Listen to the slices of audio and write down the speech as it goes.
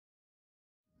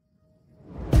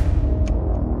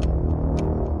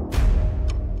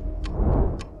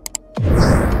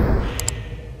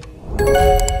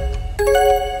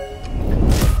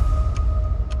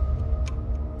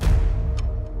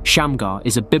Shamgar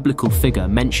is a biblical figure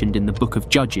mentioned in the book of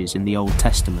Judges in the Old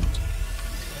Testament.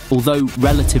 Although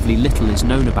relatively little is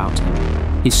known about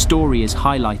him, his story is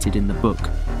highlighted in the book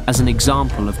as an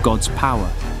example of God's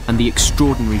power and the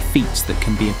extraordinary feats that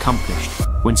can be accomplished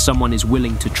when someone is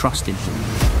willing to trust in him.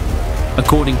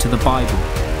 According to the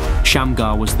Bible,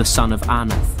 Shamgar was the son of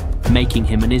Anath, making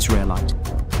him an Israelite.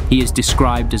 He is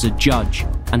described as a judge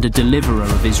and a deliverer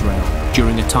of Israel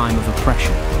during a time of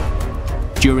oppression.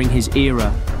 During his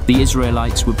era, the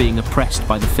Israelites were being oppressed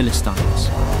by the Philistines,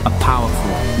 a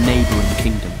powerful neighboring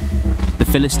kingdom. The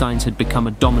Philistines had become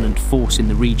a dominant force in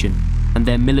the region, and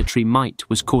their military might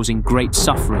was causing great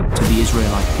suffering to the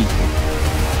Israelite people.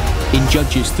 In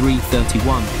Judges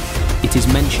 3:31, it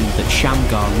is mentioned that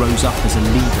Shamgar rose up as a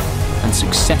leader and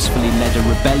successfully led a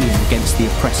rebellion against the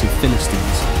oppressive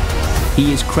Philistines.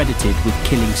 He is credited with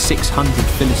killing 600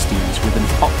 Philistines with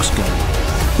an ox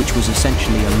goad, which was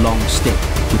essentially a long stick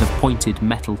with a pointed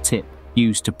metal tip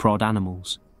used to prod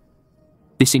animals.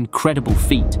 This incredible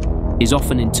feat is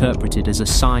often interpreted as a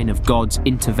sign of God's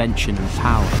intervention and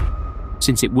power,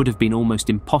 since it would have been almost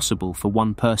impossible for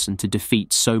one person to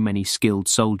defeat so many skilled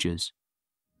soldiers.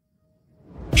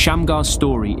 Shamgar's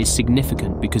story is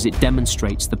significant because it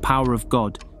demonstrates the power of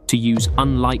God to use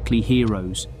unlikely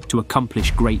heroes to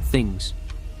accomplish great things.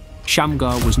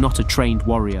 Shamgar was not a trained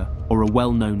warrior or a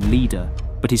well-known leader,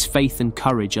 but his faith and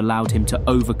courage allowed him to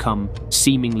overcome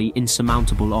seemingly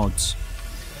insurmountable odds.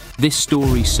 This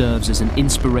story serves as an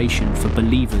inspiration for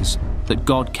believers that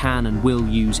God can and will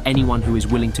use anyone who is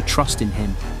willing to trust in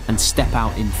him and step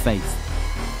out in faith.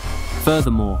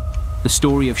 Furthermore, the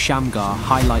story of Shamgar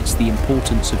highlights the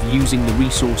importance of using the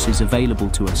resources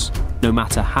available to us, no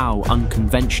matter how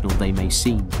unconventional they may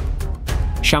seem.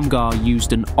 Shamgar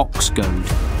used an ox goad,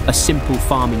 a simple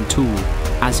farming tool,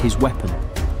 as his weapon.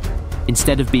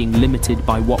 Instead of being limited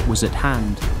by what was at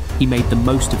hand, he made the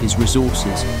most of his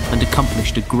resources and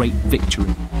accomplished a great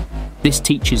victory. This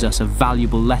teaches us a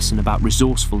valuable lesson about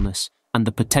resourcefulness and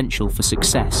the potential for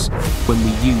success when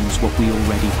we use what we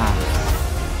already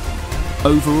have.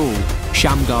 Overall,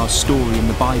 Shamgar's story in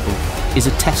the Bible is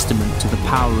a testament to the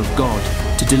power of God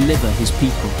to deliver his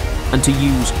people and to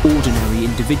use ordinary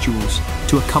individuals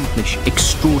to accomplish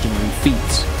extraordinary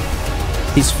feats.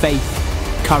 His faith,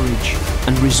 courage,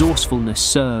 and resourcefulness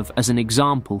serve as an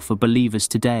example for believers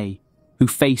today who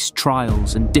face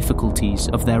trials and difficulties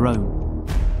of their own.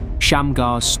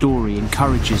 Shamgar's story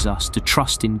encourages us to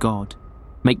trust in God,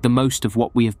 make the most of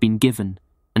what we have been given,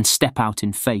 and step out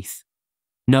in faith,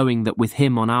 knowing that with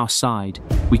him on our side,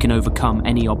 we can overcome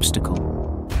any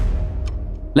obstacle.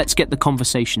 Let's get the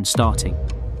conversation starting.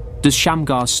 Does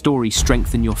Shamgar's story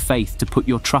strengthen your faith to put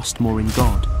your trust more in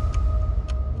God?